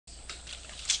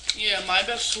Yeah, my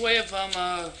best way of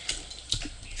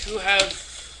to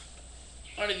have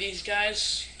one of these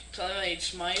guys, something that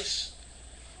eats mice,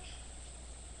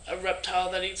 a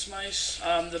reptile that eats mice.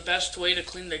 The best way to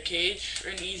clean their cage, or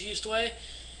an easiest way,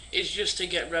 is just to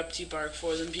get repti bark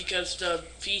for them because the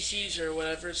feces or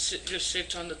whatever just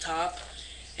sits on the top,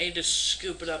 and you just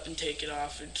scoop it up and take it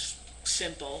off. It's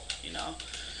simple, you know.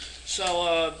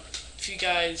 So if you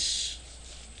guys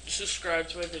subscribe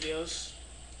to my videos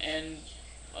and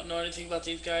don't know anything about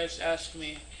these guys, ask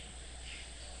me.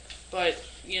 But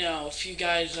if you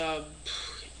guys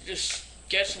just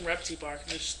get some repti bark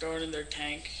and just throw it in their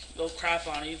tank, they'll crap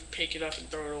on it. You pick it up and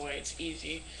throw it away. It's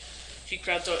easy. She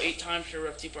crapped out 8 times for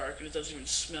repti bark and it doesn't even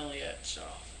smell yet, so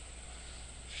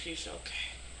she's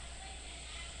okay.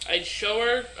 I'd show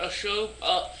her a show.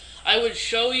 I would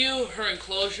show you her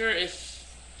enclosure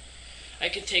if I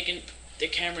could take the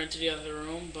camera into the other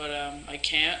room, but I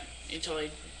can't until I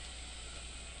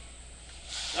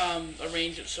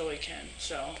arrange it so I can.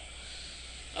 So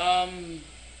um,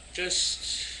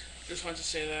 just want to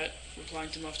say that replying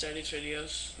to Muff Daddy's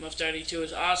videos. Muff Daddy 2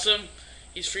 is awesome.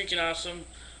 He's freaking awesome.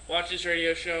 Watch his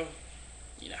radio show.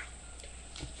 You know.